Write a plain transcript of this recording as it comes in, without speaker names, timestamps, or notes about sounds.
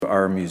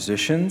our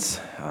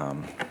musicians.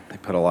 They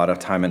put a lot of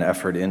time and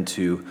effort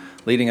into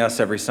leading us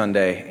every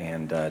Sunday,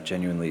 and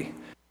genuinely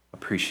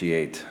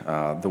appreciate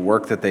the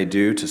work that they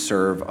do to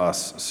serve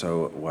us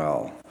so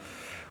well.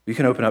 You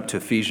can open up to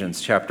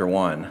Ephesians chapter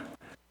 1.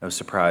 No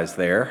surprise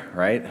there,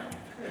 right?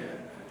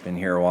 Been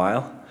here a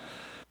while.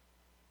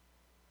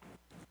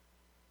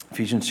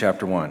 Ephesians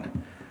chapter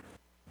 1.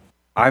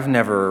 I've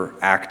never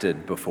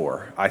acted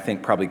before. I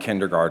think probably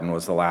kindergarten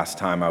was the last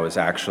time I was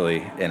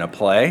actually in a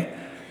play.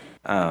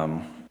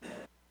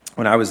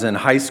 When I was in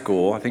high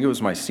school, I think it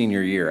was my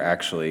senior year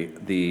actually,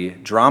 the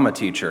drama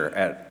teacher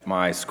at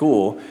my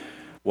school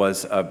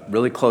was a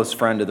really close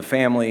friend of the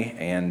family,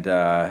 and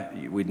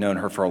we'd known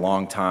her for a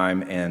long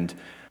time, and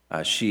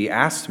she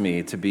asked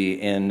me to be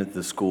in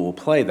the school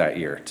play that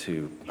year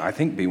to, I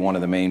think, be one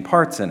of the main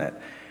parts in it.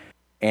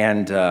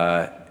 And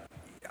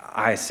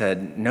I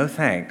said, no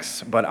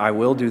thanks, but I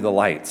will do the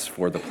lights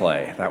for the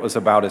play. That was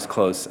about as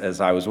close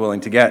as I was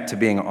willing to get to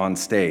being on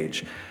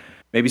stage.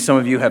 Maybe some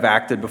of you have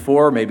acted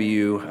before, maybe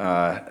you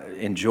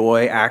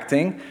enjoy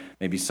acting,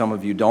 maybe some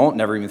of you don't,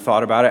 never even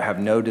thought about it, have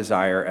no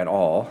desire at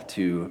all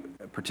to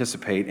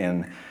participate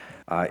in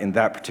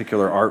that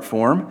particular art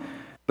form.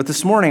 But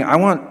this morning, I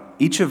want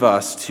each of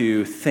us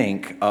to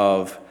think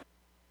of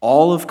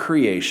all of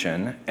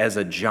creation as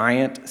a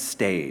giant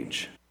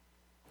stage.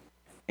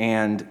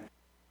 And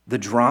the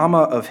drama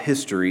of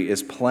history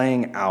is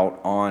playing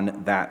out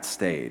on that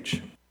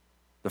stage.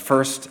 The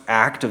first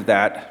act of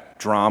that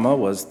drama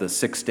was the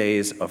 6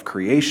 days of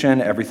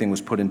creation. Everything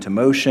was put into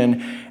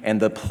motion, and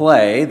the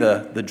play,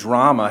 the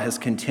drama, has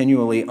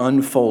continually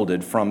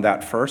unfolded from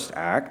that first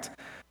act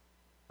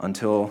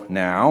until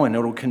now, and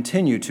it'll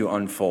continue to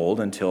unfold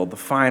until the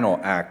final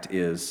act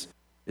is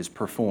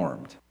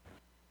performed.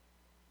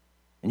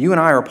 And you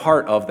and I are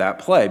part of that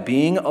play.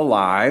 Being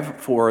alive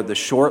for the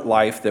short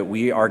life that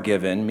we are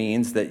given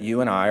means that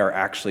you and I are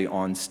actually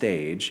on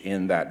stage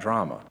in that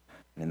drama,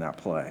 in that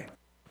play.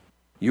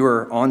 You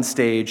are on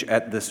stage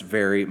at this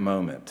very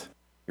moment.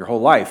 Your whole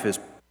life is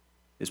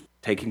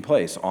taking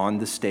place on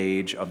the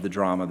stage of the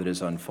drama that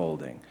is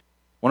unfolding.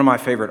 One of my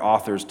favorite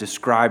authors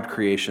described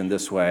creation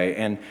this way,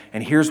 and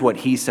here's what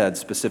he said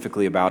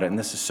specifically about it, and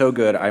this is so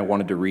good I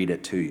wanted to read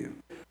it to you.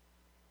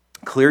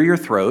 Clear your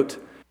throat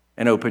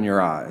and open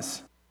your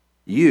eyes.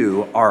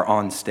 You are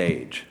on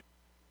stage.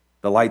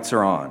 The lights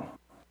are on.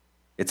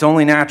 It's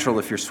only natural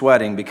if you're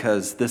sweating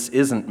because this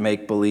isn't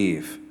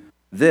make-believe.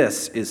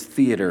 This is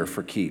theater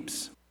for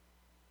keeps.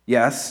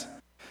 Yes,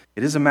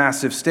 it is a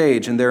massive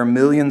stage, and there are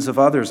millions of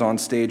others on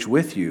stage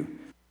with you.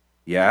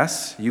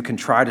 Yes, you can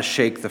try to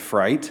shake the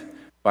fright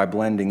by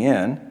blending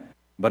in,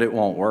 but it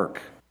won't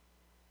work.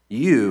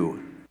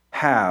 You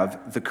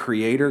have the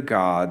Creator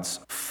God's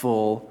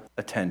full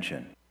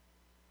attention.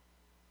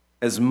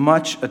 As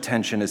much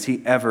attention as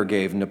he ever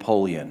gave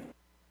Napoleon,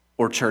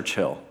 or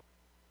Churchill,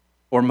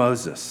 or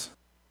Moses,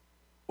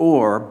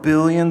 or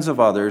billions of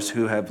others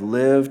who have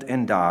lived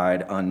and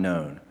died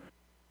unknown,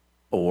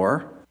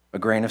 or a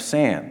grain of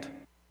sand,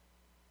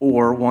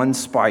 or one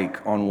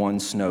spike on one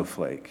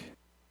snowflake.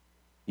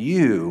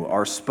 You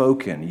are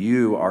spoken,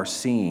 you are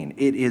seen.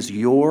 It is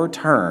your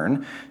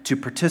turn to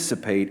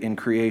participate in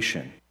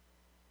creation.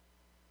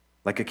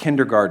 Like a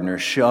kindergartner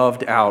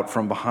shoved out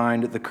from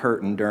behind the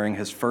curtain during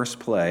his first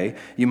play,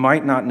 you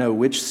might not know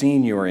which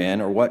scene you're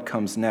in or what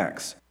comes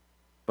next,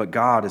 but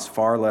God is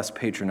far less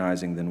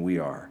patronizing than we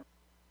are.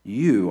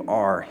 You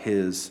are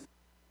his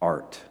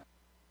art.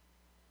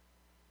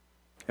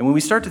 And when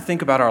we start to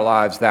think about our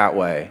lives that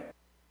way,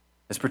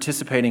 as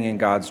participating in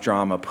God's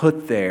drama,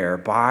 put there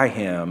by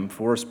him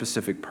for a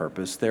specific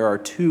purpose, there are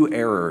two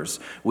errors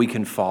we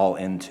can fall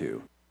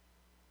into.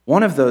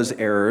 One of those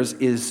errors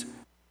is,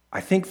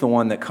 I think, the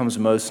one that comes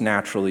most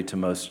naturally to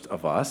most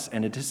of us,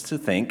 and it is to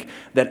think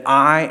that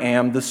I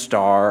am the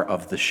star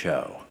of the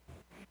show.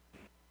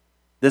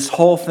 This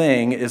whole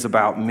thing is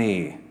about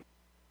me.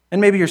 And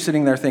maybe you're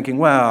sitting there thinking,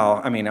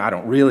 well, I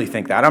don't really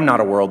think that. I'm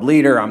not a world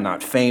leader. I'm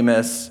not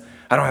famous.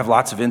 I don't have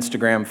lots of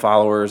Instagram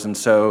followers, and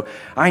so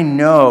I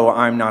know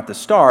I'm not the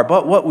star.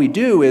 But what we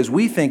do is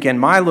we think in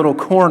my little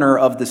corner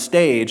of the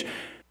stage,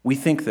 we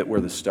think that we're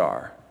the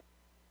star.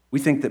 We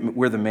think that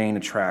we're the main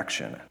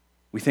attraction.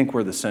 We think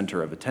we're the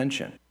center of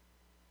attention.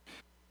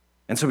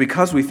 And so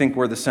because we think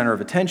we're the center of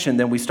attention,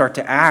 then we start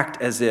to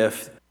act as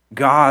if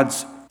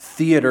God's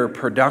theater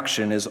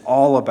production is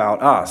all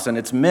about us, and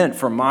it's meant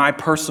for my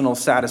personal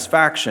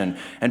satisfaction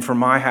and for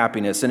my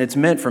happiness, and it's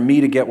meant for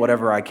me to get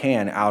whatever I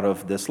can out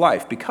of this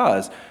life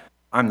because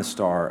I'm the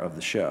star of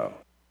the show.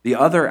 The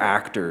other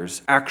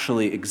actors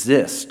actually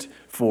exist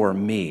for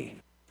me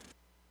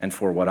and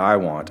for what I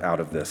want out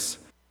of this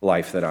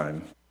life that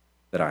I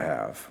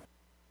have.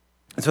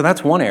 And so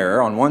that's one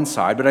error on one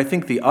side, but I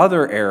think the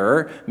other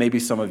error, maybe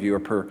some of you are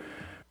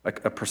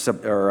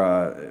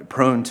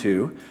prone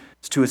to,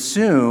 is to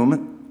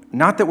assume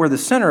not that we're the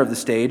center of the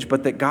stage,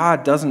 but that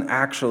God doesn't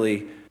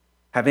actually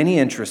have any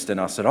interest in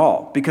us at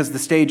all, because the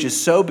stage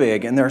is so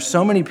big and there are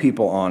so many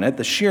people on it,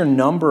 the sheer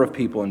number of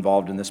people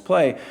involved in this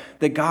play,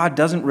 that God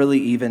doesn't really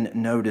even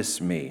notice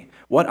me.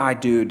 What I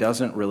do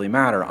doesn't really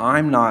matter.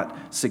 I'm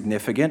not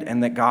significant,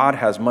 and that God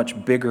has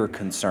much bigger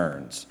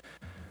concerns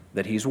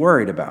that he's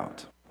worried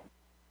about.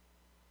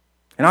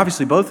 And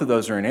obviously both of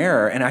those are in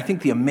error, and I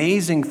think the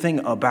amazing thing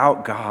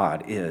about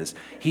God is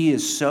he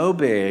is so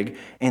big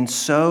and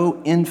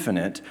so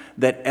infinite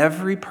that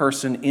every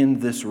person in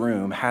this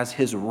room has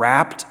his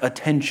rapt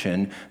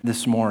attention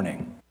this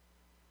morning.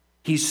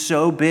 He's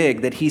so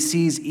big that he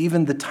sees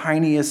even the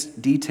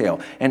tiniest detail,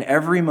 and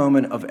every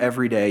moment of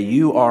every day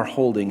you are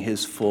holding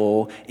his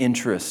full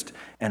interest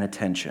and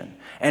attention.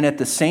 And at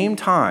the same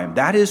time,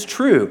 that is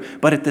true,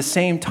 but at the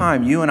same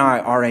time, you and I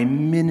are a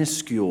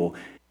minuscule,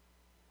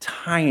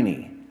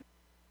 tiny,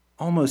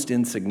 almost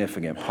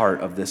insignificant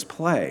part of this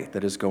play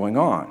that is going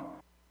on.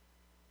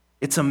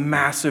 It's a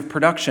massive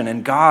production,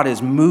 and God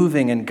is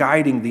moving and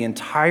guiding the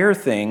entire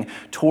thing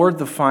toward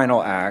the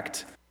final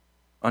act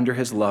under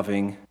his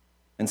loving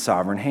and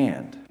sovereign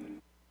hand.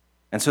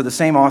 And so the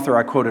same author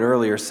I quoted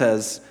earlier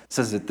says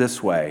it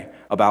this way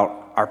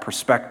about our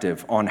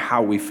perspective on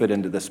how we fit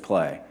into this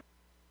play.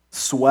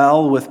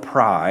 Swell with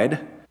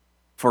pride,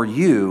 for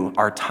you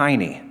are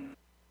tiny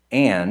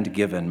and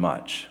given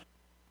much.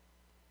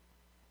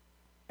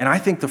 And I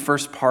think the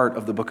first part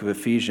of the book of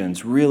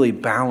Ephesians really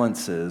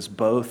balances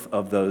both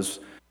of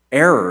those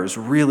errors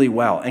really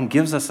well and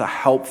gives us a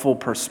helpful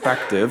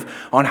perspective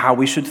on how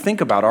we should think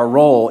about our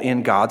role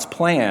in God's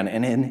plan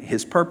and in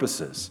his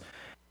purposes.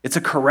 It's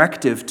a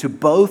corrective to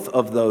both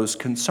of those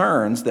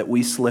concerns that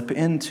we slip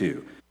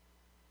into.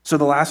 So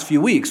the last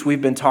few weeks,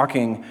 we've been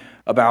talking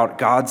about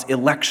God's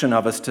election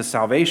of us to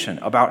salvation,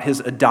 about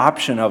his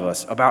adoption of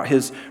us, about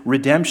his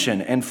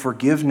redemption and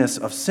forgiveness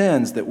of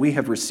sins that we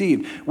have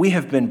received. We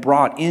have been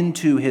brought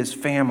into his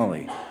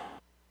family.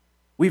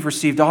 We've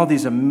received all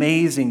these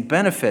amazing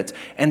benefits,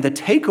 and the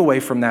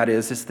takeaway from that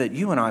is that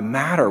you and I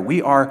matter.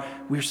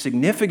 We're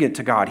significant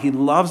to God. He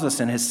loves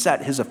us and has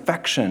set his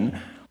affection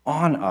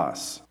on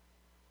us.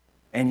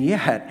 And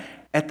yet,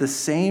 at the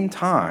same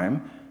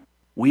time,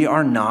 we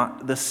are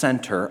not the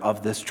center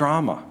of this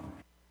drama.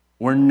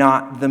 We're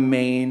not the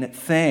main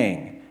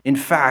thing. In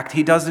fact,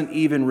 he doesn't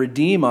even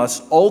redeem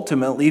us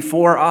ultimately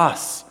for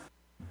us.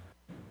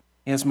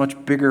 He has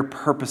much bigger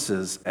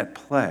purposes at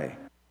play.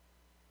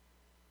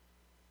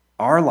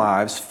 Our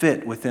lives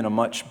fit within a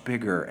much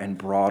bigger and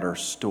broader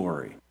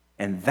story.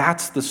 And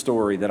that's the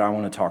story that I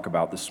want to talk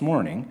about this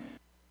morning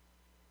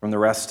from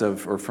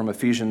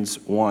Ephesians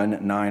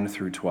 1, 9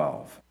 through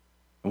 12.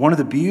 One of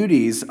the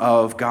beauties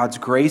of God's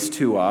grace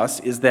to us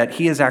is that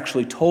he has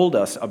actually told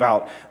us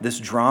about this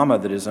drama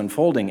that is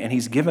unfolding, and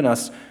he's given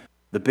us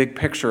the big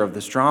picture of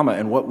this drama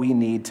and what we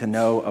need to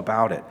know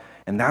about it.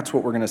 And that's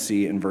what we're going to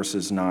see in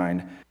verses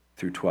 9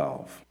 through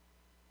 12.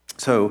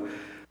 So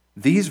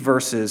these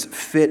verses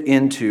fit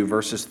into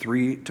verses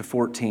 3 to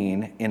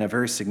 14 in a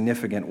very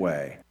significant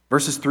way.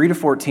 Verses 3 to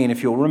 14,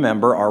 if you'll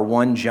remember, are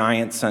one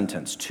giant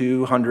sentence,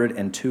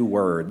 202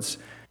 words.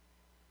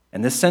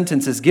 And this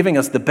sentence is giving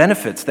us the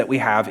benefits that we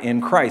have in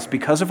Christ.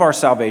 Because of our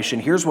salvation,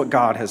 here's what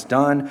God has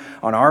done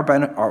on our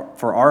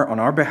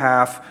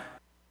behalf,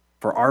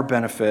 for our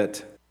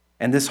benefit.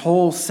 And this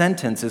whole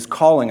sentence is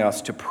calling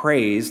us to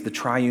praise the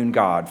triune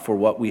God for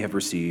what we have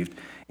received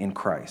in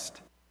Christ.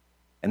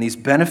 And these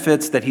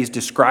benefits that he's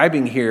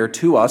describing here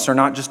to us are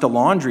not just a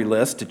laundry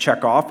list to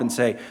check off and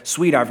say,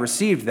 sweet, I've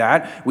received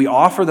that. We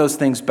offer those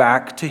things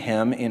back to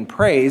him in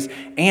praise,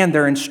 and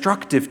they're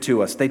instructive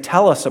to us. They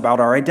tell us about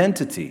our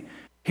identity.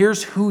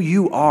 Here's who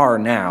you are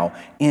now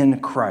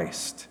in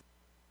Christ.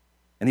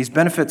 And these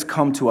benefits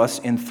come to us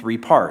in three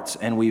parts.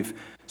 And we've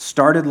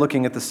started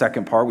looking at the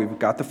second part. We've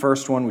got the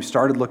first one. We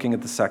started looking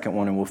at the second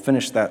one, and we'll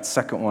finish that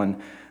second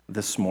one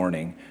this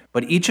morning.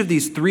 But each of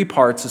these three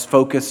parts is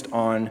focused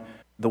on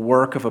the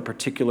work of a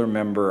particular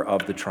member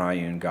of the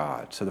triune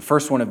God. So the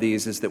first one of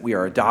these is that we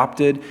are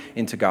adopted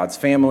into God's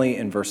family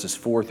in verses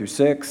 4 through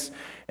 6.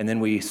 And then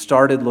we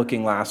started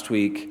looking last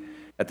week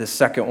at the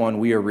second one,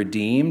 we are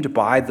redeemed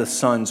by the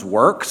Son's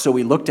work. So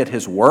we looked at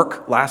his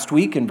work last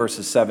week in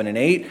verses 7 and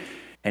 8.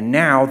 And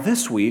now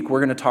this week,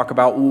 we're going to talk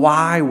about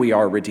why we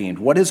are redeemed.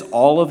 What is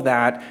all of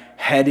that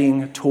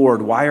heading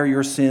toward? Why are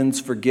your sins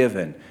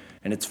forgiven?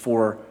 And it's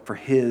for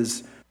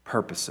his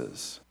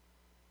purposes.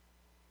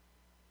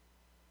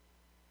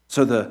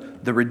 So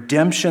the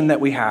redemption that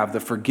we have, the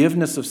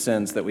forgiveness of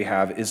sins that we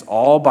have is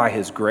all by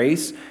his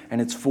grace,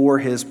 and it's for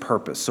his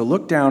purpose. So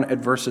look down at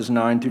verses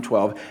 9 through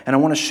 12, and I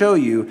want to show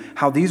you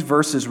how these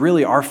verses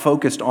really are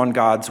focused on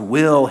God's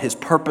will, his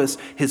purpose,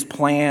 his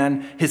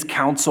plan, his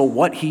counsel,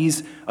 what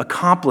he's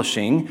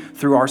accomplishing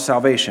through our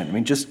salvation. I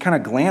mean, just kind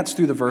of glance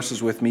through the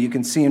verses with me. You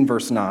can see in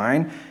verse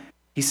 9,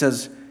 he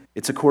says,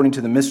 it's according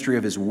to the mystery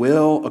of his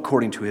will,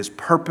 according to his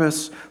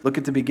purpose. Look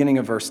at the beginning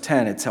of verse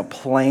 10. It's a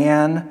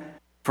plan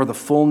for the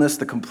fullness,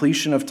 the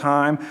completion of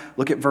time.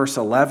 Look at verse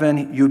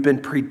 11. You've been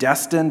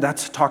predestined.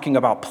 That's talking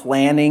about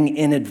planning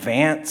in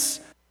advance,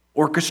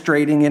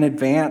 orchestrating in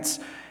advance.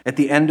 At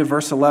the end of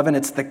verse 11,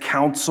 it's the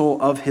counsel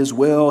of his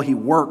will. He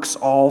works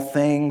all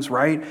things,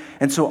 right?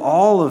 And so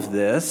all of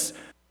this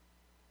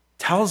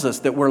tells us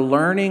that we're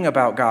learning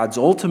about God's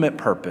ultimate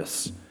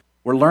purpose.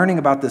 We're learning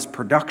about this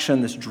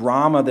production, this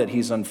drama that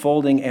he's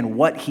unfolding, and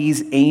what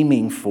he's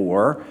aiming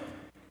for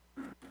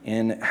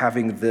in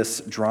having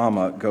this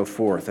drama go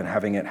forth and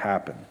having it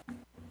happen.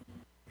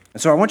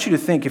 And so I want you to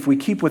think, if we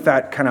keep with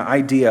that kind of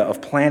idea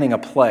of planning a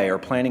play or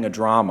planning a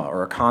drama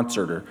or a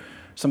concert or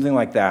something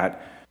like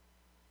that,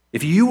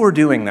 if you were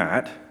doing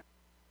that,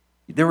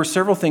 there were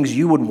several things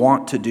you would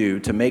want to do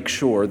to make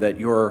sure that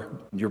your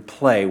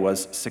play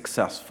was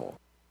successful.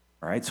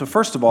 All right, so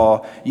first of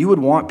all, you would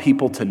want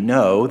people to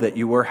know that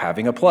you were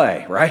having a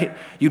play, right?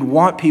 You'd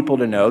want people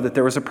to know that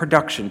there was a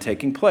production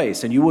taking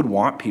place, and you would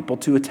want people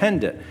to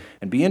attend it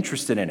and be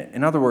interested in it.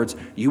 In other words,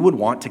 you would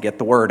want to get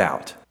the word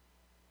out.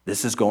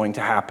 This is going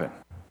to happen.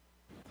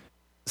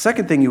 The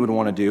second thing you would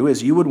want to do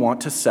is you would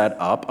want to set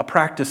up a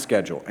practice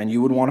schedule, and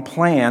you would want to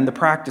plan the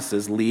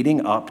practices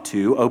leading up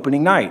to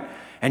opening night.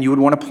 And you would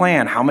want to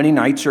plan how many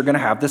nights you're going to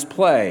have this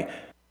play.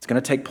 It's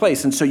going to take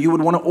place. And so you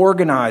would want to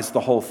organize the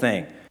whole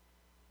thing.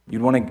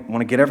 You'd want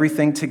to get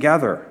everything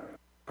together,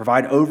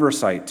 provide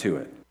oversight to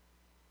it.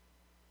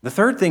 The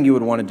third thing you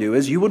would want to do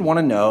is you would want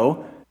to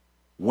know,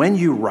 when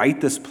you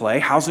write this play,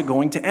 how's it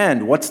going to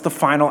end? What's the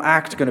final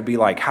act going to be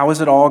like? How is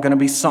it all going to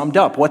be summed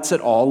up? What's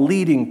it all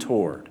leading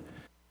toward?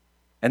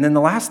 And then the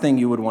last thing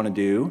you would want to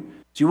do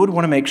is you would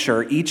want to make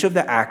sure each of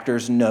the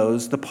actors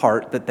knows the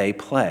part that they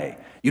play.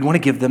 You'd want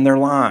to give them their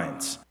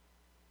lines.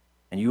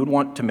 And you would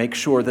want to make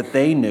sure that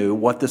they knew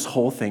what this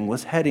whole thing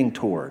was heading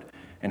toward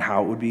and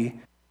how it would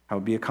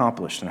be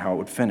accomplished and how it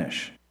would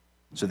finish.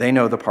 So they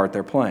know the part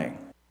they're playing.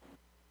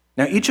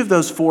 Now, each of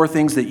those four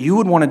things that you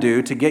would want to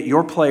do to get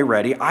your play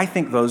ready, I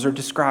think those are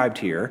described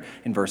here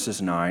in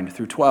verses 9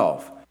 through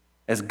 12.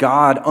 As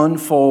God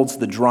unfolds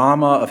the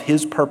drama of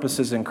his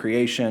purposes in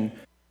creation,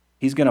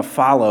 he's going to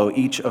follow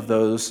each of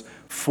those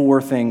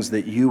four things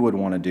that you would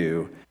want to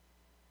do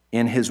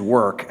in his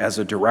work as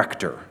a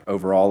director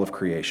over all of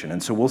creation.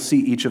 And so we'll see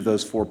each of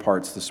those four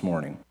parts this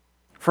morning.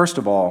 First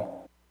of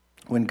all,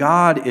 when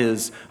God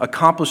is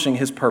accomplishing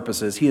his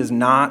purposes, he has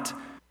not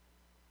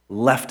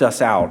left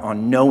us out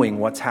on knowing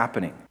what's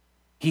happening.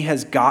 He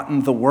has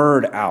gotten the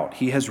word out.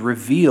 He has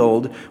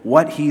revealed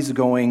what he's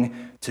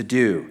going to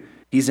do.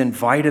 He's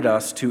invited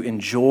us to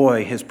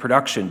enjoy his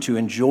production, to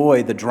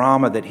enjoy the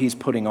drama that he's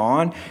putting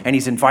on, and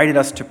he's invited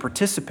us to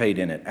participate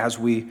in it as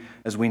we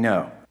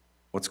know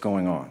what's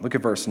going on. Look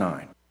at verse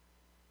 9.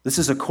 This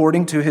is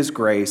according to his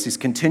grace. He's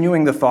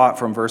continuing the thought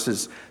from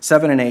verses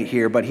 7 and 8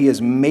 here, but he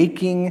is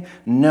making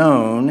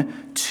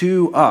known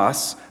to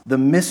us the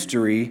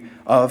mystery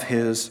of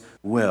his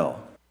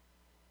will.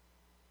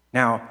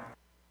 Now,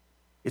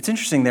 it's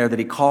interesting there that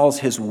he calls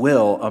his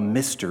will a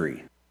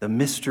mystery, the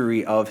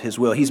mystery of his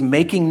will. He's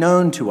making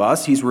known to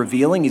us, he's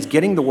revealing, he's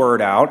getting the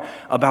word out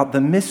about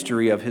the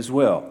mystery of his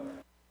will.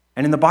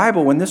 And in the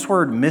Bible, when this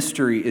word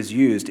mystery is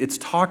used, it's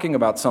talking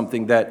about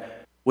something that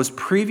was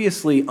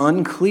previously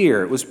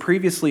unclear. It was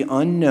previously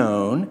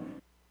unknown.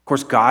 Of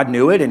course, God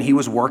knew it, and he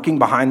was working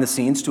behind the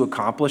scenes to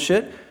accomplish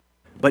it.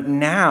 But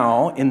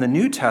now, in the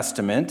New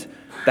Testament,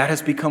 that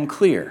has become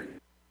clear.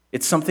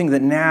 It's something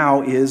that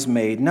now is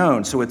made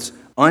known. So it's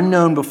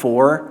unknown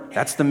before,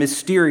 that's the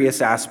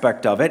mysterious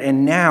aspect of it,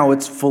 and now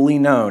it's fully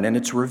known, and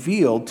it's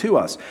revealed to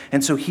us.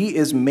 And so he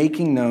is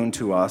making known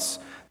to us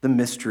the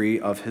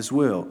mystery of his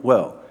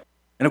will.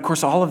 And of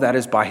course, all of that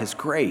is by his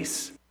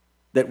grace,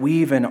 that we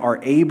even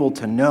are able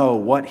to know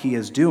what he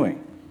is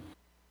doing.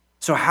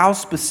 So how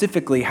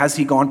specifically has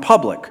he gone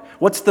public?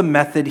 What's the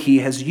method he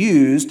has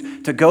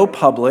used to go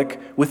public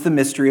with the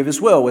mystery of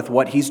his will, with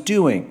what he's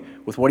doing,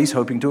 with what he's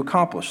hoping to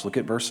accomplish? Look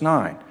at verse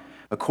 9.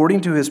 According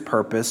to his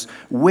purpose,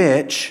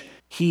 which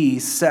he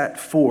set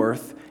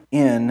forth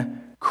in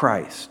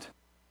Christ.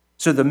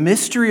 So the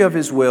mystery of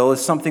his will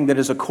is something that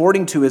is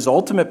according to his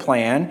ultimate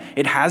plan.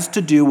 It has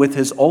to do with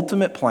his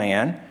ultimate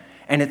plan.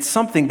 And it's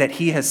something that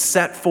he has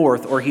set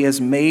forth, or he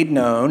has made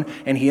known,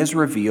 and he has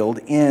revealed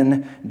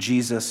in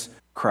Jesus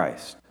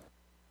Christ.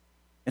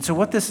 And so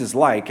what this is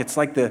like, it's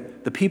like the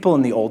people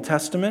in the Old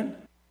Testament,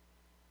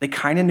 they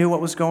kind of knew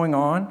what was going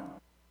on,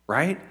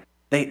 right?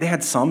 They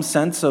had some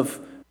sense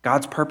of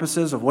God's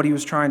purposes, of what he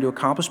was trying to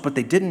accomplish, but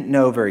they didn't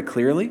know very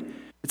clearly.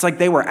 It's like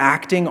they were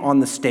acting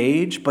on the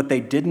stage, but they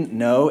didn't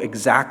know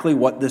exactly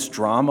what this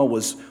drama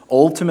was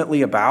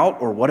ultimately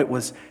about or what it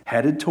was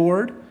headed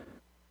toward.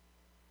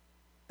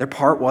 Their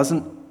part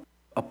wasn't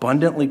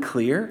abundantly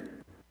clear.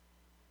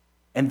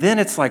 And then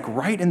it's like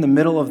right in the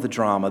middle of the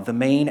drama, the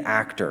main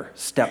actor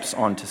steps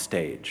onto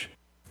stage.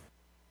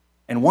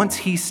 And once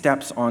he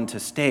steps onto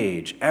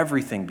stage,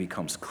 everything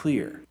becomes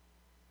clear.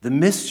 The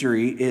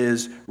mystery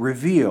is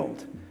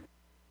revealed.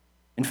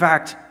 In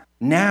fact,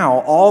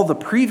 now all the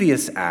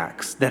previous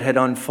acts that had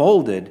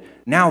unfolded,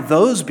 now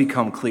those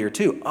become clear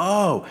too.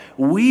 Oh,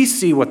 we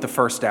see what the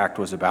first act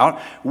was about.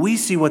 We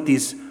see what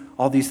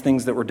all these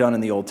things that were done in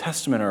the Old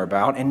Testament are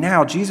about. And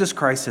now Jesus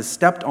Christ has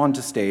stepped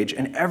onto stage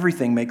and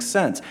everything makes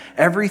sense.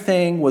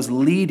 Everything was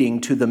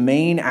leading to the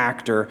main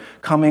actor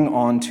coming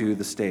onto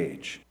the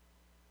stage.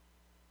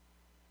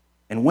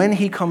 And when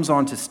he comes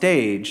onto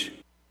stage,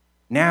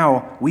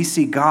 now we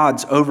see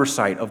God's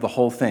oversight of the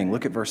whole thing.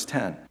 Look at verse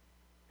 10.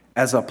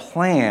 As a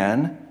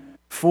plan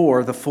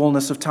for the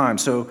fullness of time.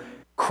 So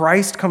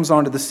Christ comes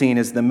onto the scene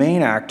as the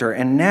main actor,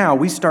 and now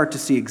we start to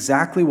see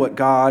exactly what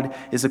God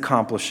is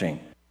accomplishing.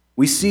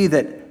 We see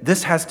that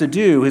this has to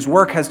do, his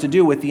work has to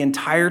do with the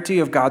entirety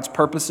of God's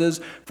purposes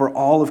for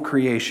all of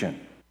creation.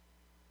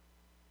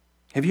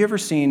 Have you ever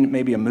seen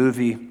maybe a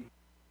movie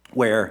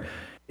where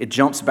it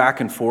jumps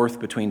back and forth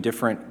between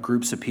different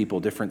groups of people,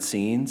 different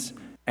scenes,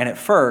 and at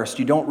first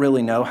you don't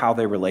really know how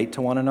they relate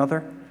to one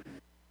another?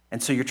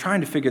 And so you're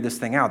trying to figure this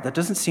thing out. There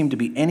doesn't seem to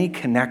be any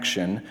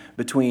connection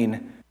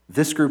between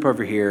this group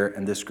over here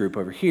and this group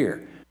over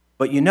here.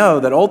 But you know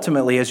that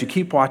ultimately, as you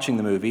keep watching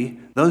the movie,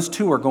 those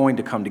two are going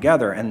to come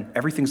together and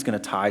everything's going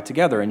to tie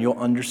together and you'll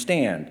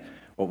understand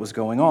what was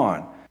going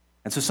on.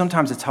 And so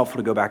sometimes it's helpful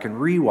to go back and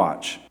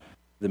rewatch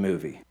the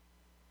movie.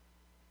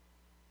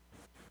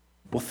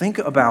 Well, think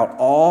about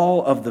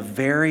all of the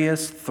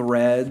various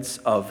threads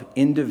of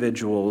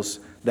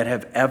individuals that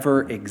have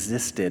ever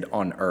existed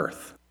on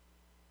earth.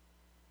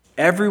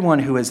 Everyone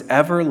who has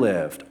ever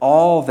lived,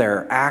 all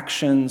their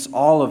actions,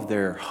 all of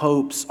their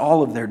hopes,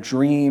 all of their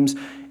dreams,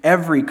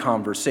 every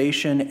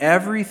conversation,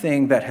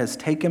 everything that has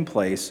taken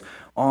place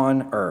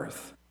on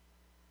earth.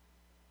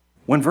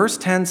 When verse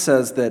 10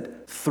 says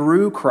that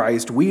through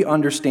Christ we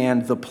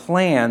understand the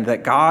plan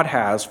that God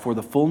has for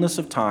the fullness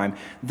of time,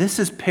 this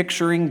is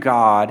picturing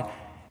God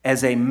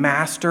as a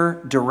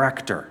master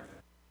director.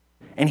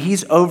 And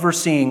he's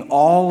overseeing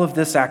all of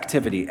this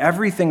activity,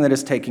 everything that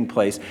is taking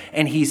place,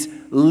 and he's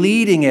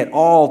leading it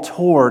all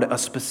toward a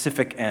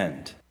specific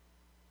end.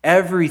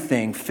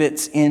 Everything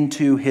fits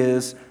into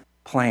his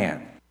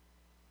plan.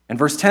 And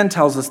verse 10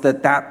 tells us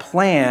that that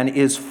plan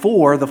is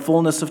for the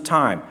fullness of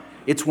time.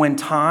 It's when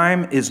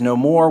time is no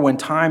more, when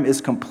time is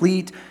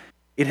complete,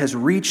 it has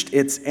reached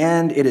its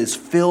end, it is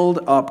filled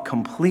up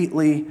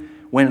completely.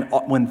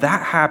 When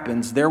that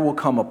happens, there will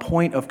come a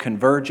point of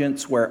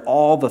convergence where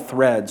all the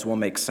threads will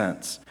make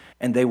sense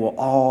and they will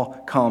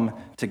all come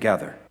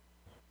together.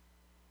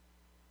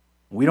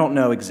 We don't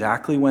know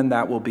exactly when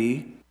that will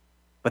be,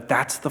 but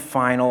that's the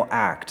final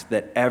act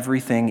that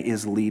everything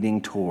is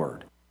leading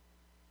toward.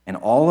 And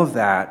all of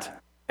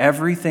that,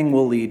 everything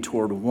will lead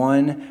toward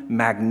one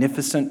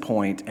magnificent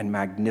point and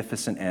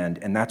magnificent end,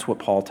 and that's what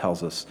Paul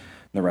tells us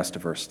in the rest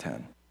of verse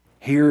 10.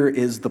 Here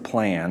is the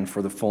plan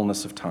for the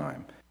fullness of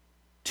time.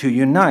 To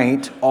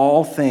unite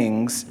all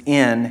things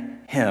in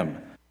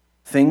him,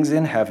 things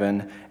in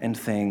heaven and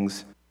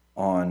things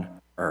on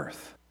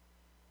earth.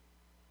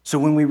 So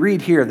when we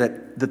read here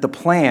that the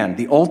plan,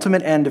 the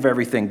ultimate end of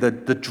everything, the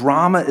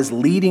drama is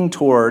leading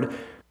toward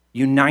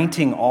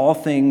uniting all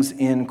things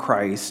in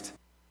Christ,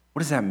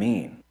 what does that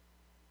mean?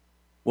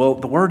 Well,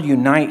 the word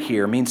unite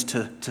here means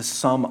to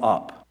sum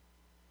up,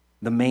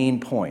 the main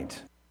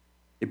point.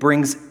 It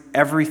brings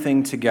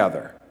everything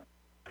together.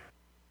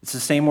 It's the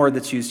same word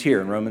that's used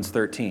here in Romans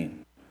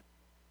 13.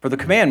 For the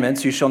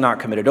commandments, you shall not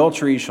commit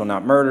adultery, you shall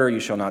not murder, you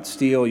shall not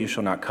steal, you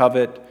shall not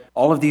covet.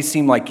 All of these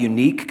seem like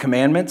unique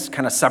commandments,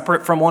 kind of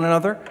separate from one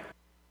another.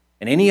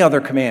 And any other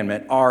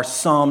commandment are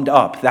summed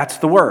up. That's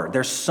the word.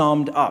 They're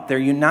summed up. They're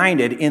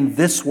united in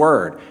this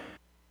word.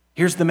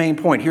 Here's the main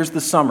point. Here's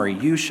the summary.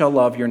 You shall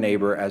love your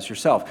neighbor as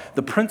yourself.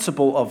 The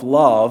principle of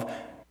love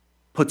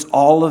puts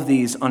all of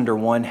these under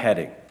one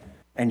heading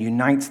and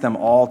unites them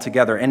all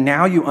together. And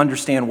now you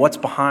understand what's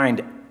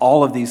behind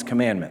all of these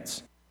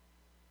commandments.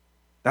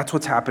 That's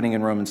what's happening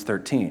in Romans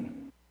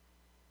 13.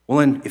 Well,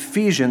 in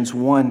Ephesians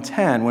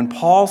 1:10, when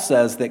Paul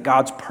says that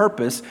God's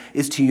purpose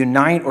is to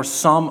unite or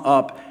sum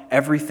up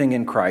everything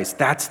in Christ,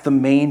 that's the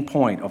main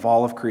point of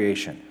all of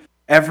creation.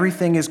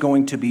 Everything is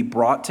going to be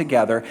brought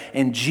together,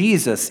 and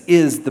Jesus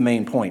is the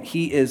main point.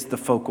 He is the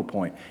focal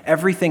point.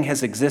 Everything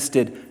has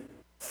existed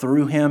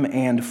through him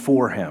and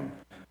for him,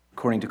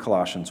 according to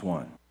Colossians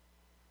 1.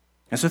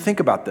 And so think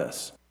about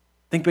this.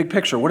 Think big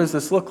picture. What does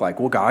this look like?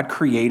 Well, God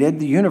created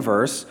the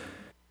universe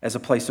as a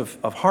place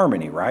of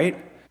harmony, right?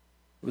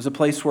 It was a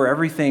place where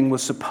everything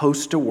was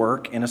supposed to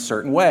work in a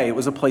certain way. It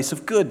was a place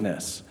of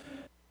goodness.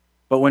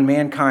 But when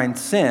mankind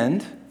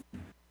sinned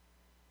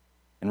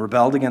and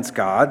rebelled against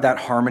God, that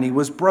harmony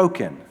was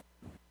broken.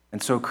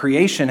 And so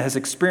creation has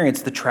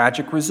experienced the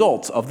tragic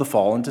results of the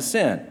fall into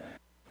sin.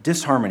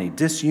 Disharmony,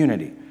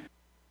 disunity.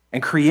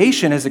 And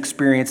creation has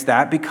experienced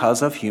that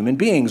because of human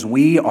beings.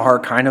 We are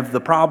kind of the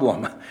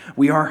problem.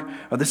 We are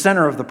the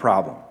center of the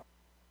problem.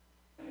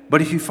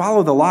 But if you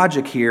follow the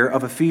logic here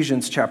of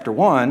Ephesians chapter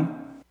 1,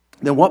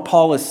 then what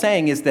Paul is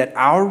saying is that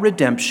our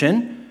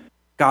redemption,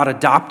 God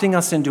adopting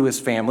us into his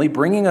family,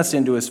 bringing us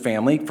into his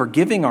family,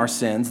 forgiving our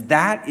sins,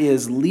 that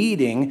is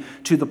leading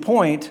to the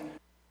point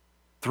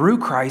through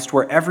Christ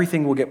where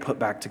everything will get put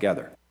back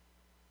together.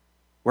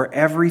 where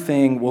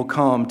everything will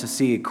come to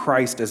see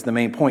Christ as the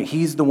main point.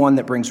 He's the one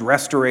that brings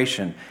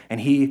restoration, and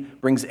he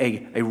brings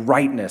a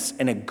rightness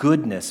and a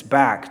goodness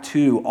back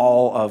to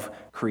all of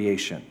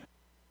creation.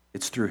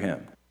 It's through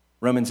him.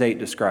 Romans 8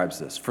 describes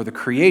this. For the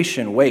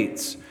creation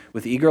waits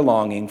with eager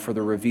longing for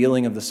the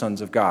revealing of the sons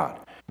of God.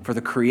 For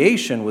the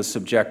creation was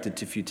subjected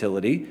to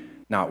futility,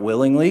 not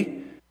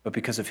willingly, but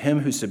because of him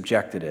who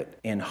subjected it,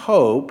 in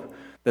hope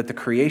that the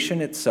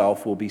creation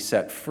itself will be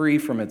set free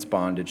from its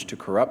bondage to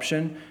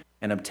corruption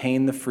and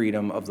obtain the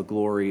freedom of the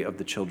glory of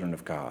the children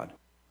of God.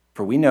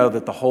 For we know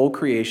that the whole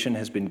creation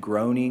has been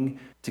groaning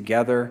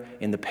together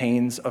in the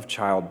pains of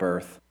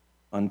childbirth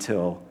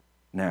until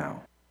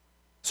now.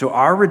 So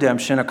our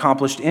redemption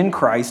accomplished in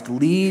Christ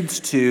leads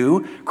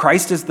to,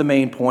 Christ is the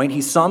main point.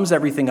 He sums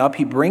everything up.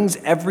 He brings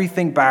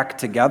everything back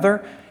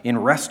together in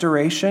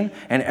restoration,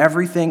 and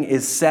everything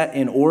is set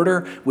in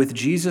order with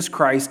Jesus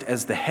Christ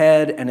as the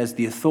head and as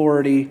the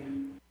authority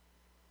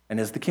and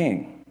as the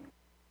king.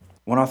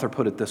 One author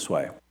put it this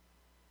way.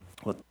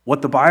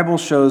 What the Bible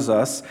shows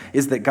us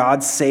is that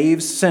God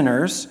saves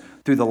sinners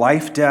through the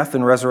life, death,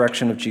 and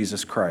resurrection of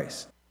Jesus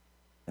Christ.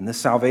 And this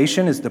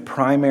salvation is the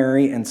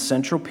primary and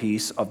central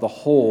piece of the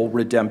whole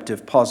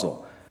redemptive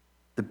puzzle,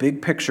 the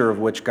big picture of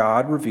which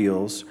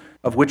reveals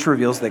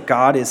that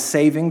God is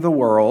saving the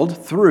world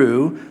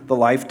through the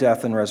life,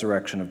 death, and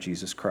resurrection of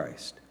Jesus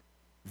Christ.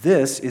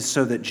 This is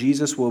so that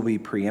Jesus will be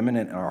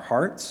preeminent in our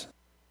hearts,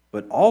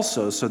 but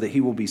also so that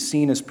he will be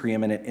seen as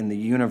preeminent in the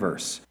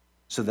universe,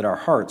 so that our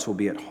hearts will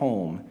be at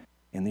home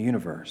in the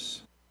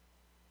universe.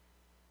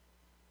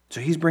 So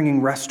he's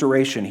bringing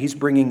restoration. He's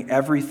bringing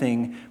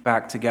everything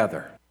back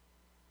together.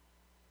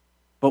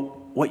 But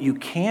what you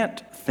can't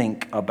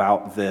think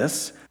about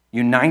this,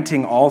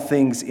 uniting all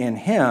things in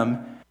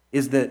him,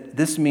 is that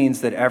this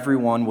means that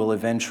everyone will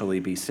eventually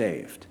be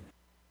saved.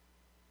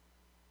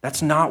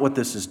 That's not what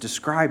this is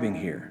describing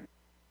here.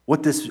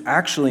 What this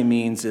actually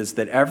means is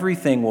that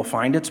everything will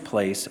find its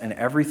place and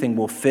everything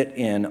will fit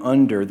in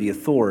under the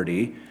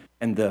authority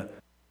and the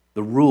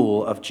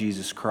rule of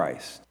Jesus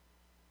Christ.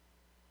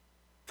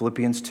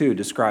 Philippians 2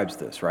 describes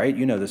this, right?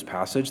 You know this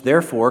passage.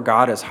 Therefore,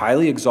 God has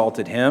highly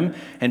exalted him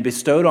and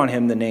bestowed on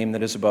him the name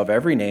that is above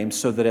every name,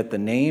 so that at the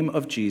name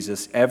of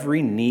Jesus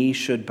every knee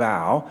should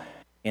bow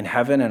in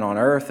heaven and on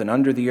earth and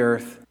under the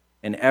earth,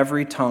 and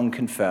every tongue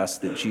confess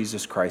that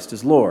Jesus Christ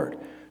is Lord,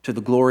 to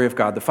the glory of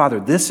God the Father.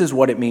 This is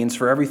what it means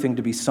for everything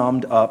to be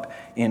summed up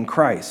in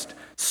Christ.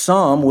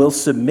 Some will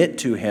submit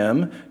to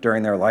him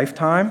during their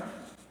lifetime.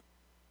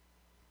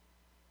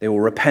 They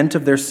will repent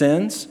of their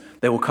sins.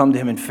 They will come to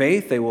him in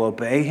faith. They will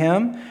obey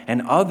him.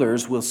 And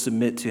others will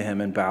submit to him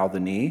and bow the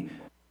knee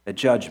at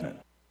judgment.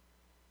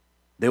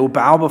 They will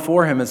bow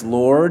before him as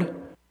Lord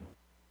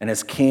and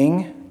as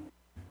King.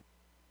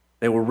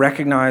 They will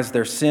recognize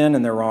their sin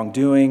and their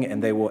wrongdoing,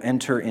 and they will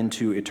enter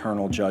into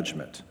eternal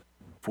judgment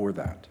for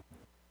that.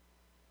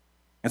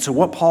 And so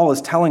what Paul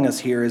is telling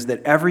us here is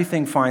that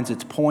everything finds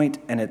its point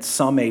and its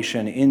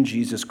summation in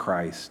Jesus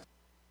Christ.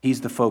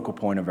 He's the focal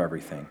point of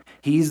everything.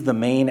 He's the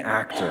main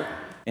actor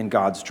in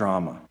God's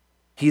drama.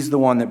 He's the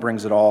one that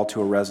brings it all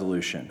to a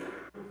resolution.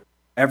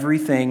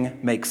 Everything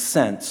makes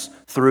sense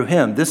through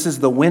him. This is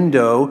the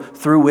window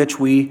through which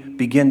we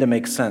begin to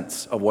make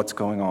sense of what's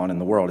going on in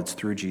the world. It's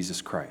through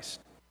Jesus Christ.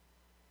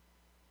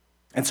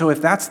 And so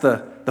if that's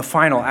the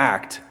final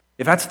act,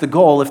 if that's the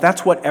goal, if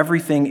that's what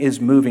everything is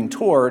moving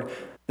toward,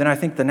 then I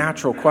think the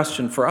natural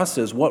question for us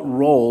is, what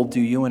role do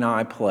you and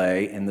I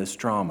play in this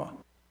drama?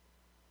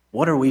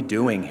 What are we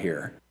doing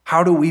here?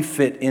 How do we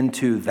fit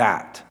into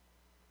that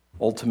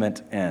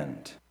ultimate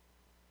end?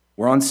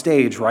 We're on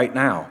stage right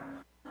now.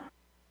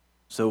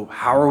 So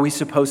how are we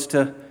supposed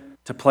to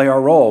play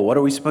our role? What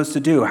are we supposed to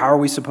do? How are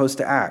we supposed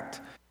to act?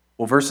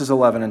 Well, verses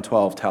 11 and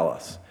 12 tell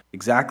us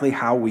exactly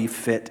how we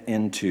fit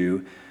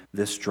into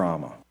this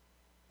drama.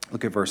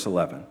 Look at verse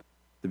 11,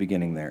 the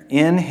beginning there.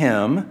 In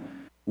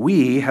him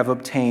we have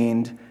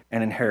obtained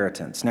an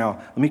inheritance. Now,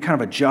 let me kind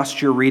of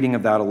adjust your reading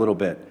of that a little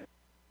bit.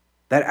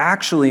 That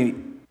actually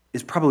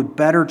is probably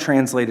better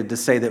translated to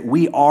say that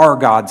we are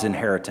God's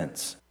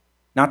inheritance.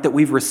 Not that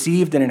we've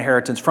received an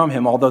inheritance from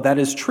him, although that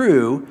is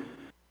true,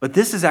 but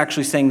this is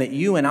actually saying that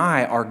you and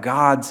I are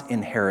God's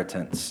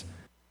inheritance.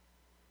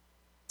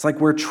 It's like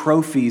we're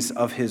trophies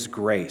of his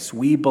grace.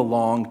 We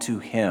belong to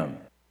him.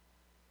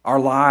 Our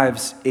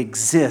lives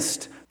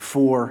exist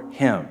for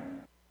him.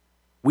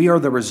 We are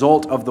the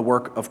result of the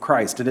work of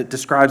Christ. And it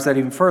describes that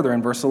even further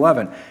in verse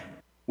 11.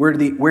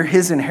 We're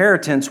his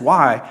inheritance.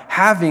 Why?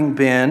 Having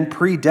been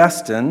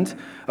predestined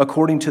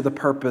according to the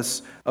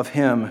purpose of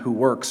him who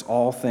works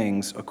all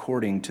things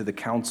according to the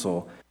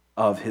counsel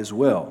of his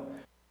will.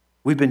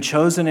 We've been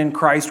chosen in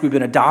Christ. We've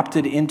been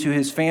adopted into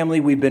his family.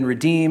 We've been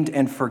redeemed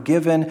and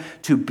forgiven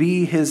to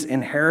be his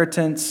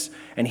inheritance.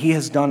 And he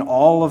has done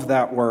all of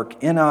that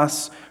work in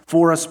us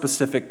for a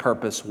specific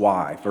purpose.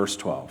 Why? Verse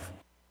 12.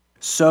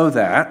 So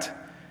that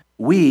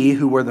we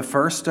who were the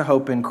first to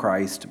hope in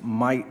Christ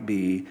might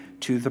be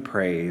to the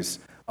praise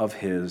of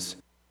his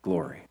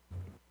glory.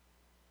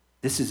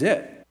 This is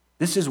it.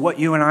 This is what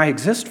you and I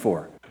exist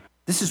for.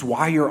 This is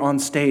why you're on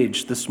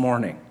stage this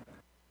morning.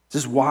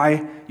 This is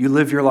why you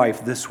live your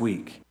life this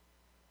week.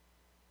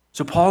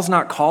 So Paul's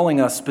not calling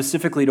us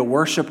specifically to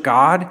worship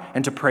God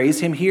and to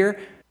praise him here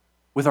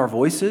with our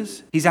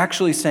voices. He's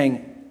actually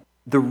saying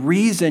the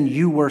reason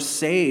you were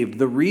saved,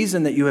 the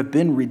reason that you have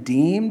been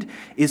redeemed,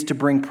 is to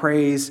bring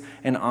praise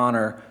and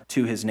honor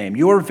to his name.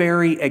 Your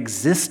very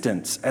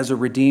existence as a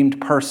redeemed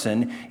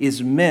person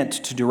is meant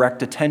to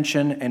direct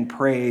attention and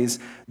praise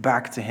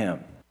back to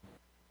him.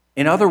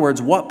 In other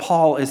words, what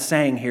Paul is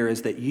saying here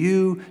is that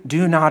you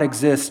do not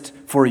exist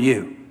for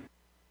you.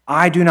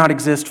 I do not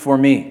exist for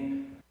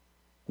me.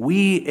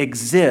 We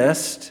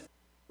exist,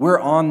 we're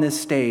on this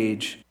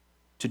stage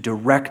to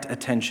direct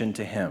attention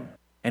to him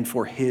and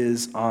for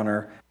his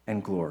honor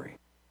and glory.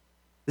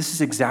 This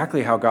is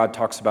exactly how God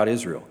talks about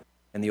Israel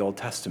in the Old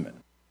Testament.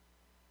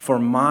 For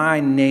my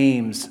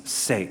name's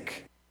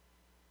sake,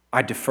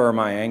 I defer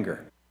my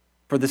anger.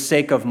 For the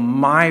sake of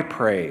my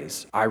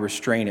praise, I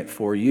restrain it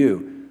for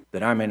you,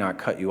 that I may not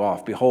cut you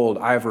off. Behold,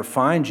 I have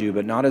refined you,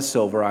 but not as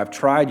silver. I have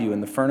tried you in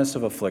the furnace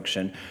of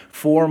affliction.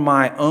 For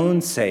my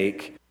own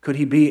sake, could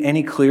he be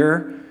any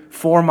clearer?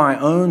 For my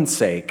own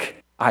sake,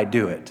 I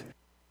do it.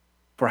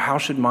 For how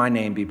should my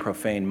name be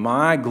profaned?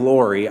 My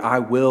glory I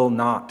will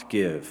not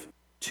give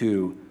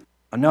to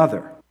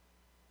another.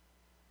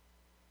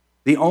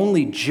 The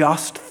only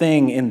just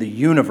thing in the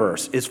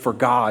universe is for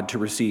God to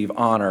receive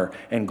honor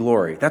and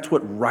glory. That's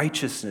what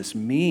righteousness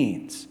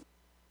means.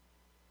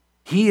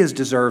 He is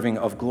deserving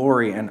of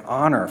glory and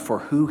honor for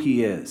who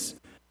he is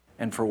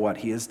and for what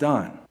he has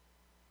done.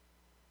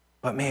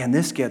 But man,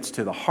 this gets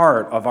to the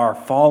heart of our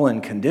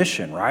fallen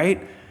condition,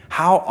 right?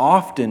 How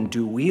often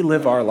do we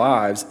live our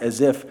lives as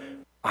if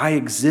I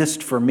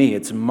exist for me?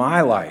 It's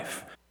my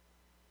life.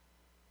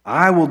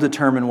 I will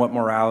determine what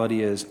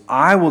morality is.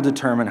 I will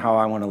determine how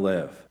I want to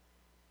live.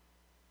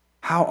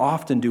 How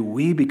often do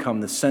we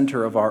become the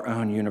center of our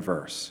own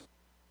universe?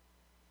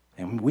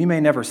 And we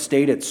may never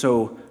state it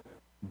so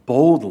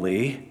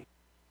boldly,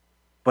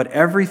 but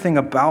everything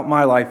about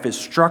my life is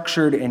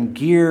structured and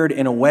geared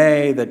in a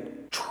way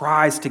that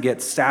tries to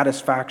get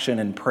satisfaction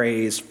and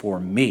praise for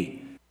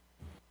me.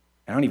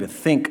 I don't even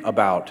think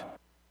about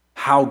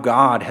how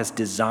God has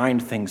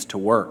designed things to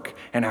work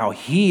and how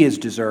he is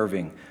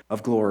deserving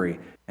of glory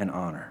and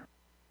honor.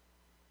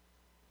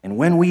 And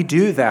when we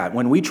do that,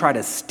 when we try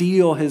to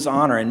steal his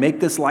honor and make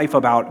this life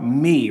about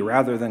me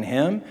rather than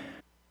him,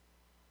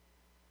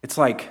 it's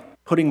like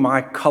putting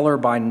my color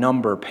by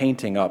number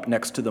painting up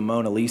next to the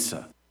Mona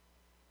Lisa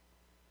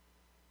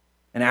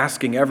and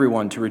asking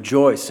everyone to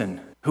rejoice in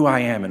who I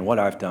am and what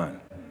I've done.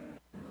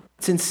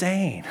 It's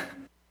insane.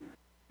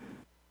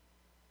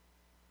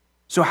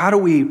 So how do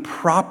we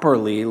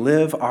properly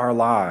live our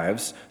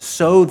lives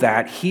so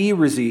that he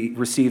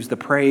receives the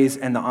praise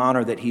and the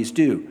honor that he's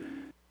due?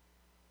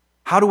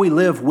 How do we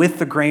live with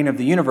the grain of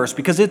the universe?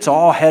 Because it's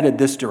all headed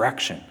this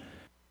direction,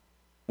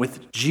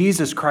 with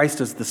Jesus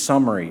Christ as the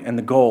summary and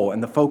the goal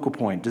and the focal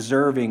point,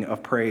 deserving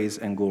of praise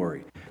and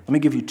glory. Let me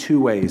give you two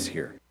ways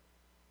here.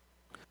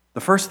 The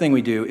first thing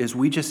we do is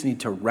we just need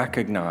to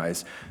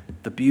recognize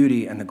the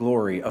beauty and the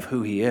glory of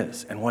who he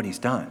is and what he's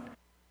done.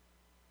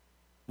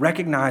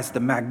 Recognize the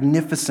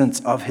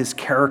magnificence of his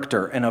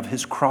character and of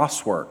his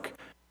crosswork.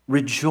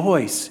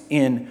 Rejoice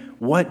in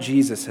what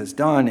Jesus has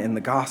done in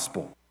the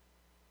gospel.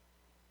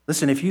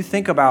 Listen, if you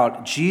think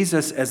about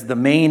Jesus as the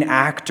main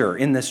actor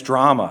in this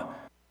drama,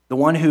 the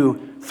one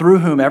through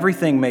whom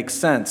everything makes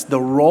sense, the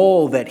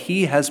role that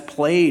he has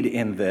played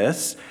in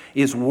this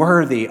is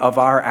worthy of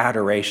our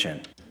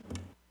adoration.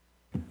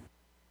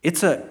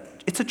 It's a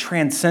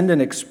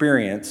transcendent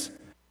experience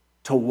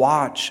to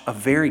watch a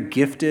very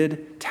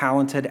gifted,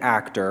 talented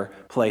actor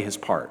play his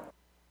part.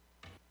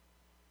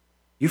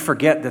 You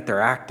forget that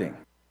they're acting.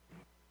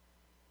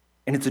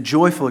 And it's a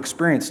joyful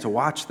experience to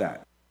watch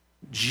that.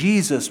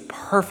 Jesus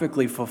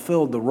perfectly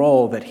fulfilled the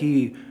role that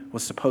he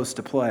was supposed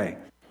to play.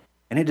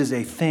 And it is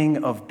a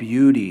thing of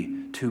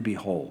beauty to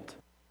behold,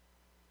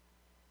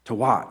 to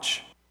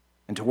watch,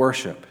 and to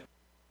worship.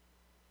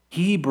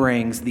 He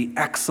brings the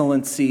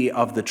excellency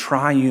of the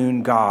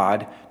triune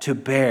God to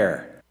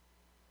bear.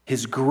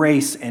 His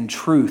grace and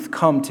truth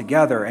come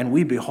together, and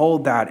we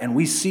behold that, and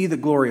we see the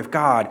glory of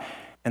God.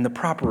 And the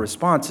proper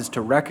response is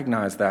to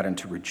recognize that and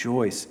to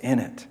rejoice in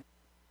it.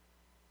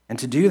 And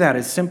to do that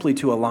is simply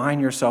to align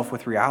yourself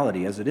with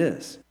reality as it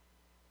is.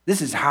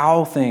 This is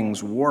how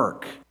things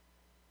work.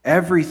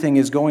 Everything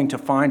is going to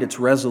find its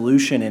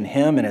resolution in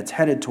him, and it's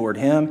headed toward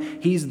him.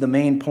 He's the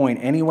main point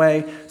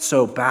anyway,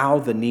 so bow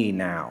the knee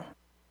now.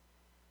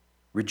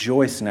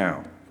 Rejoice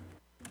now.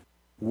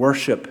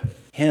 Worship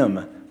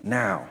him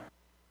now.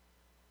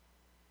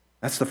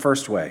 That's the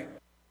first way.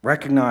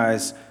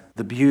 Recognize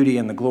the beauty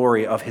and the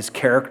glory of his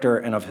character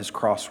and of his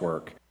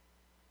crosswork.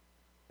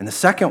 And the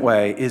second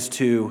way is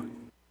to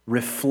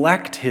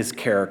reflect his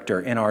character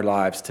in our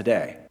lives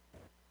today.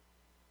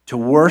 To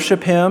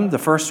worship him, the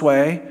first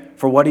way,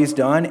 for what he's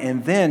done,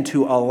 and then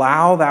to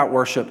allow that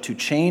worship to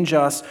change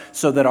us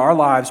so that our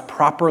lives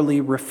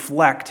properly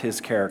reflect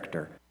his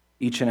character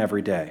each and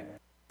every day,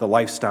 the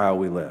lifestyle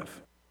we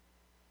live.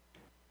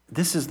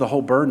 This is the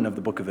whole burden of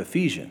the book of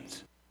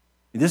Ephesians.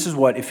 This is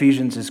what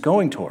Ephesians is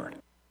going toward.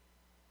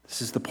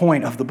 This is the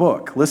point of the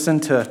book. Listen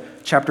to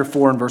chapter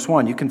 4 and verse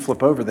 1. You can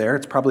flip over there.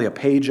 It's probably a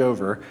page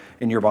over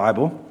in your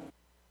Bible.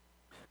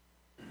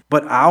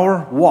 But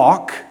our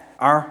walk,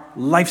 our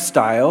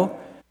lifestyle,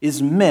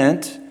 is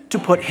meant to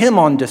put him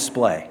on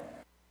display,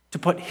 to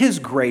put his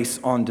grace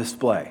on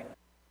display.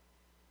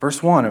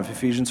 Verse 1 of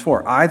Ephesians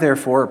 4, I,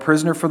 therefore, a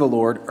prisoner for the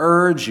Lord,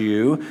 urge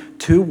you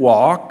to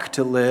walk,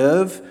 to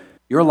live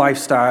your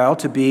lifestyle,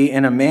 to be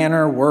in a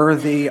manner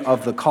worthy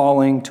of the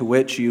calling to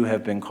which you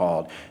have been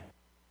called.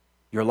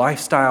 Your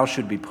lifestyle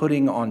should be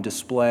putting on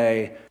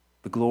display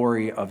the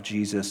glory of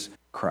Jesus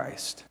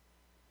Christ.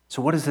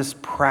 So what does this,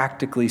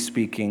 practically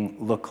speaking,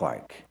 look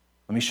like?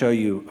 Let me show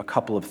you a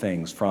couple of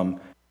things from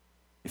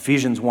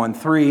Ephesians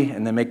 1:3,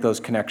 and then make those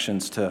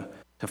connections to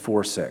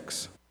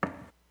 4:6.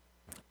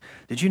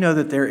 Did you know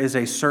that there is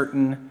a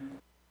certain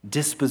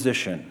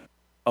disposition,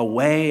 a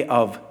way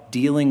of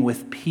dealing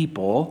with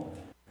people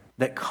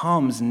that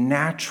comes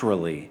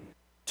naturally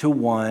to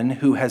one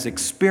who has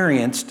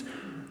experienced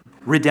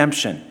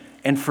redemption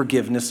and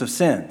forgiveness of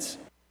sins?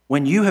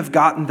 When you have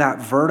gotten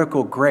that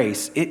vertical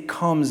grace, it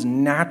comes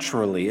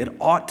naturally, it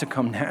ought to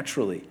come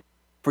naturally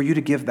for you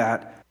to give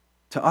that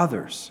to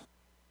others,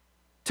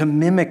 to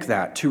mimic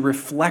that, to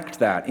reflect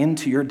that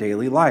into your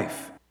daily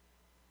life.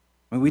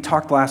 We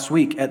talked last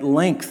week at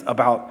length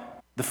about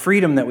the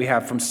freedom that we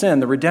have from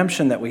sin, the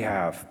redemption that we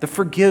have, the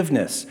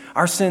forgiveness.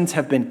 Our sins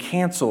have been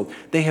canceled.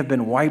 They have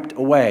been wiped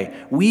away.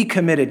 We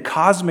committed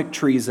cosmic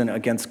treason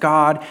against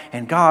God,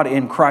 and God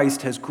in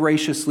Christ has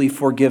graciously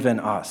forgiven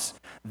us.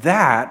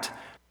 That,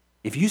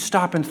 if you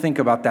stop and think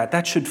about that,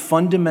 that should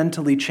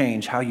fundamentally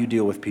change how you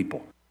deal with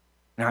people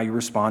and how you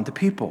respond to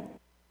people.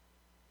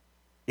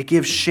 It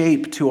gives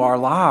shape to our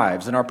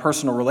lives and our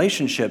personal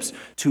relationships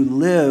to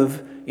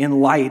live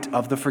in light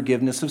of the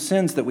forgiveness of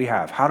sins that we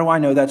have. How do I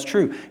know that's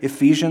true?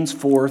 Ephesians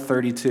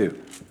 4:32.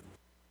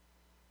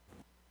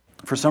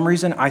 For some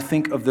reason, I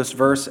think of this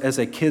verse as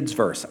a kid's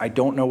verse. I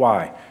don't know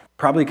why.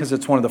 Probably because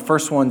it's one of the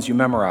first ones you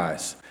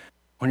memorize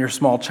when you're a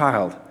small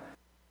child.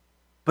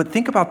 But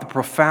think about the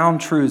profound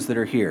truths that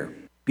are here.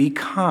 Be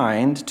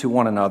kind to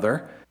one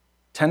another,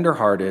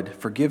 tenderhearted,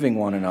 forgiving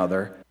one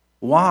another.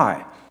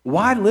 Why?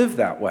 Why live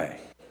that way?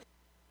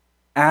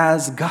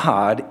 As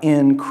God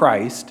in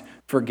Christ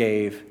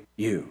forgave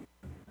you.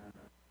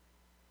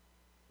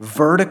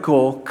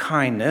 Vertical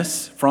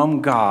kindness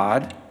from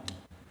God,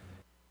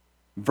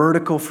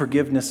 vertical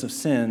forgiveness of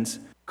sins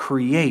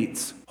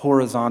creates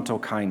horizontal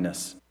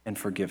kindness and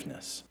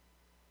forgiveness.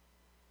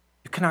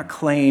 You cannot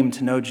claim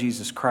to know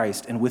Jesus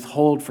Christ and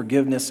withhold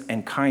forgiveness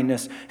and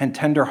kindness and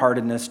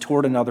tenderheartedness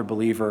toward another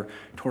believer,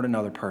 toward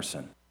another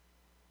person.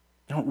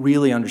 You don't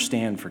really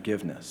understand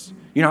forgiveness.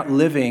 You're not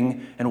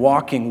living and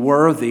walking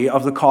worthy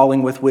of the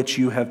calling with which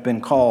you have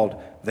been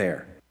called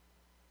there.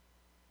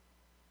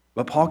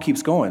 But Paul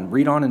keeps going.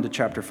 Read on into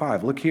chapter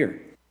 5. Look here.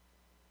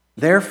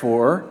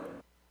 Therefore,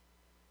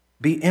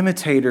 be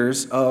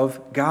imitators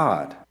of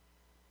God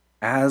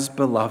as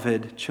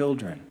beloved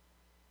children.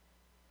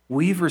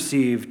 We've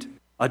received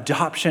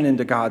adoption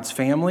into God's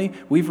family.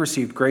 We've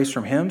received grace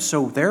from him.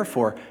 So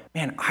therefore,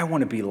 man, I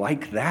want to be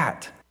like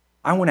that.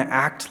 I want to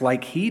act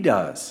like he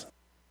does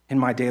in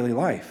my daily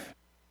life.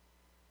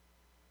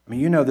 I mean,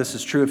 you know this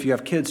is true if you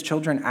have kids.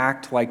 Children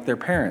act like their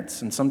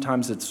parents, and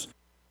sometimes it's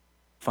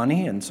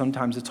funny and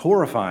sometimes it's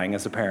horrifying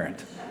as a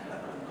parent.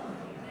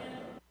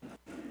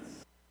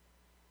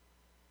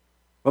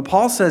 But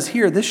Paul says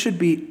here, this should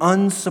be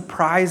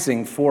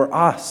unsurprising for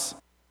us.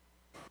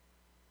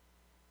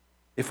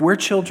 If we're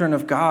children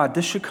of God,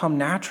 this should come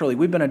naturally.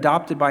 We've been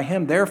adopted by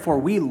him. Therefore,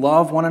 we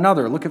love one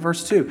another. Look at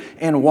verse 2.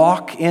 And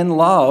walk in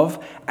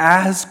love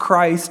as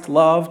Christ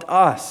loved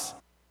us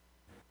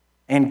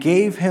and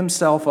gave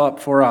himself up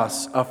for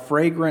us, a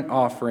fragrant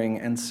offering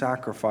and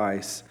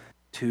sacrifice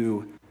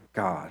to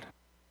God.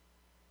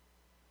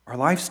 Our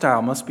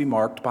lifestyle must be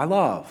marked by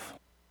love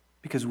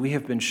because we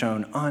have been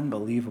shown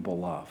unbelievable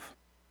love.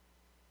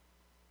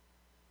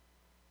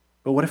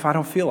 But what if I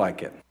don't feel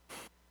like it?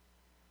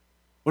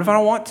 What if I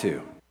don't want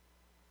to?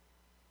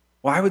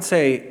 Well, I would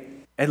say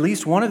at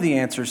least one of the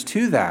answers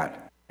to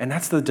that, and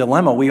that's the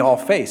dilemma we all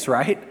face,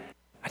 right?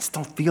 I just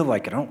don't feel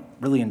like it. I don't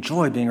really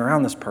enjoy being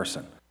around this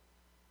person.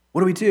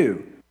 What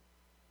do?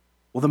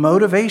 Well, the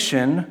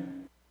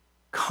motivation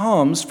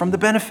comes from the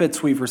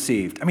benefits we've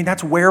received. I mean,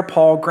 that's where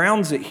Paul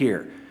grounds it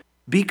here.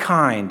 Be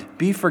kind,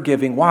 be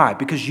forgiving. Why?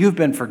 Because you've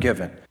been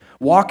forgiven.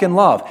 Walk in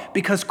love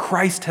because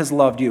Christ has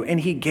loved you and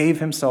he gave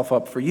himself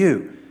up for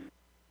you.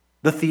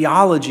 The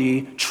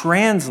theology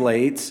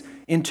translates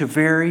into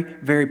very,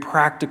 very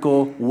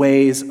practical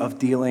ways of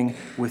dealing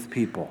with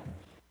people.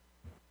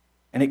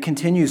 And it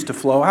continues to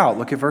flow out.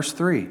 Look at verse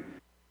 3.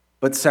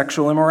 But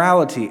sexual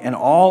immorality and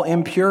all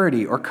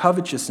impurity or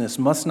covetousness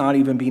must not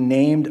even be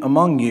named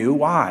among you.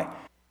 Why?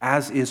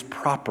 As is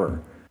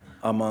proper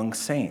among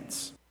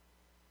saints.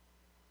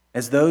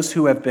 As those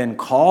who have been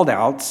called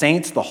out,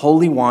 saints, the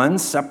holy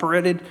ones,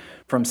 separated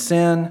from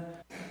sin,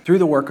 through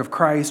the work of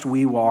Christ,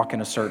 we walk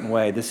in a certain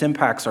way. This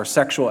impacts our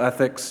sexual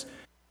ethics,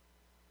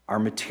 our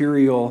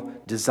material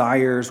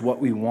desires, what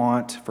we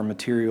want for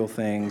material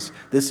things.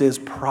 This is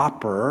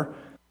proper,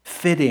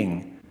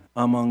 fitting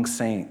among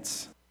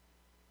saints.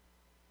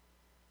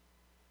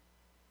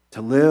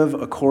 To live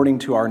according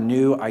to our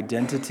new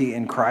identity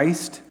in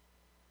Christ,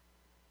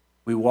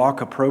 we walk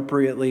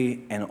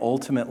appropriately, and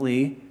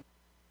ultimately,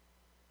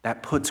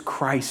 that puts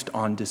Christ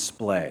on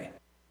display.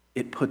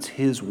 It puts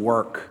his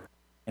work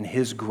and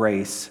his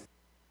grace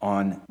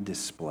on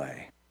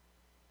display.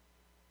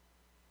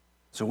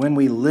 So when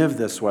we live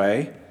this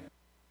way,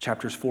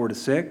 chapters 4 to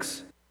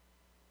 6,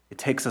 it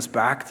takes us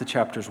back to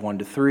chapters 1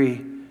 to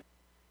 3,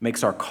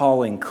 makes our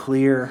calling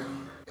clear,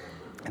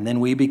 and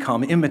then we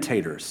become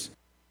imitators.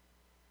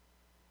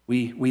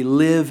 We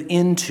live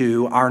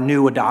into our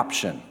new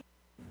adoption.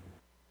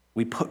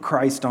 We put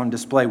Christ on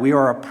display. We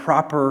are a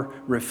proper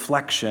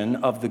reflection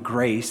of the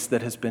grace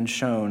that has been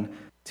shown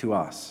to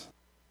us.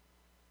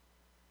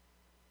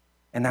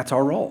 And that's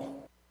our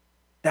role.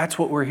 That's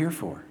what we're here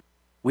for.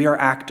 We are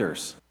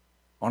actors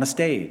on a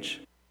stage.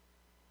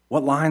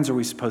 What lines are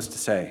we supposed to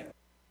say?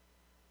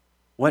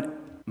 What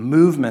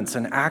movements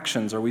and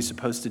actions are we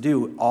supposed to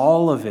do?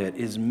 All of it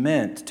is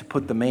meant to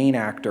put the main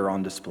actor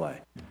on display.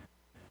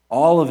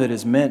 All of it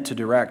is meant to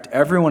direct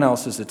everyone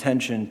else's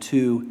attention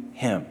to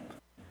him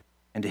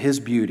and to his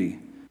beauty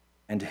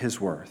and to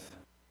his worth.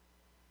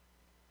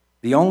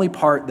 The only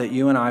part that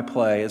you and I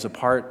play is a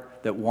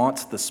part that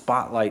wants the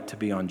spotlight to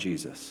be on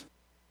Jesus.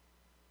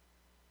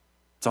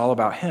 It's all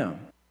about him.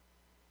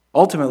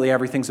 Ultimately,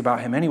 everything's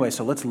about him anyway,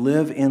 so let's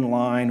live in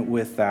line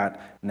with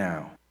that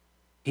now.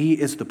 He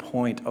is the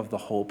point of the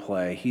whole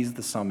play. He's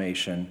the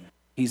summation.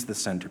 He's the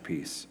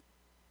centerpiece.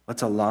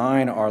 Let's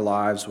align our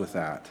lives with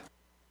that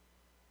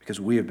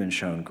because we have been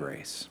shown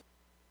grace.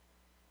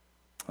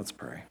 Let's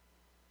pray.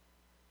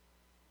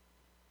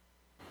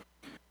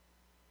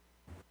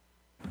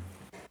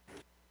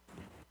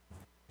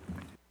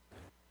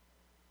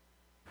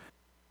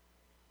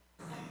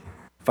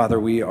 Father,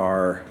 we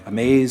are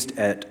amazed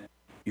at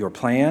your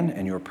plan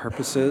and your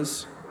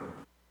purposes.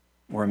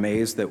 We're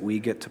amazed that we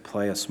get to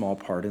play a small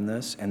part in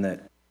this and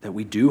that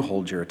we do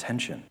hold your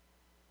attention.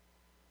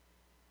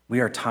 We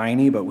are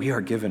tiny, but we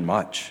are given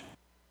much.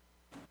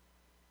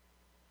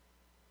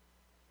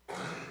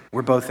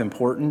 We're both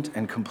important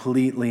and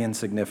completely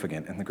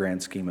insignificant in the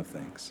grand scheme of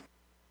things.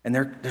 And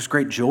there's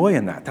great joy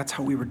in that. That's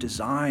how we were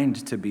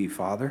designed to be,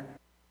 Father.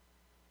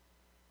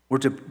 We're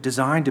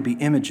designed to be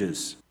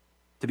images,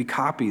 to be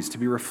copies, to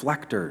be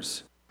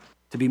reflectors,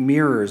 to be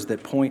mirrors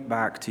that point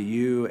back to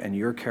you and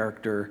your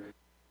character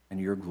and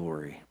your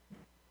glory.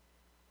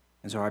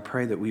 And so I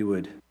pray that we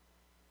would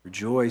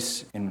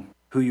rejoice in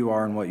who you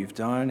are and what you've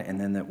done, and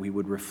then that we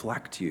would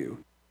reflect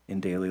you in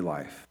daily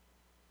life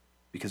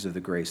because of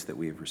the grace that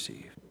we have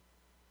received.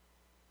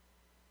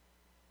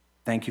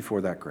 Thank you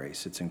for that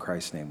grace. It's in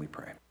Christ's name we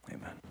pray.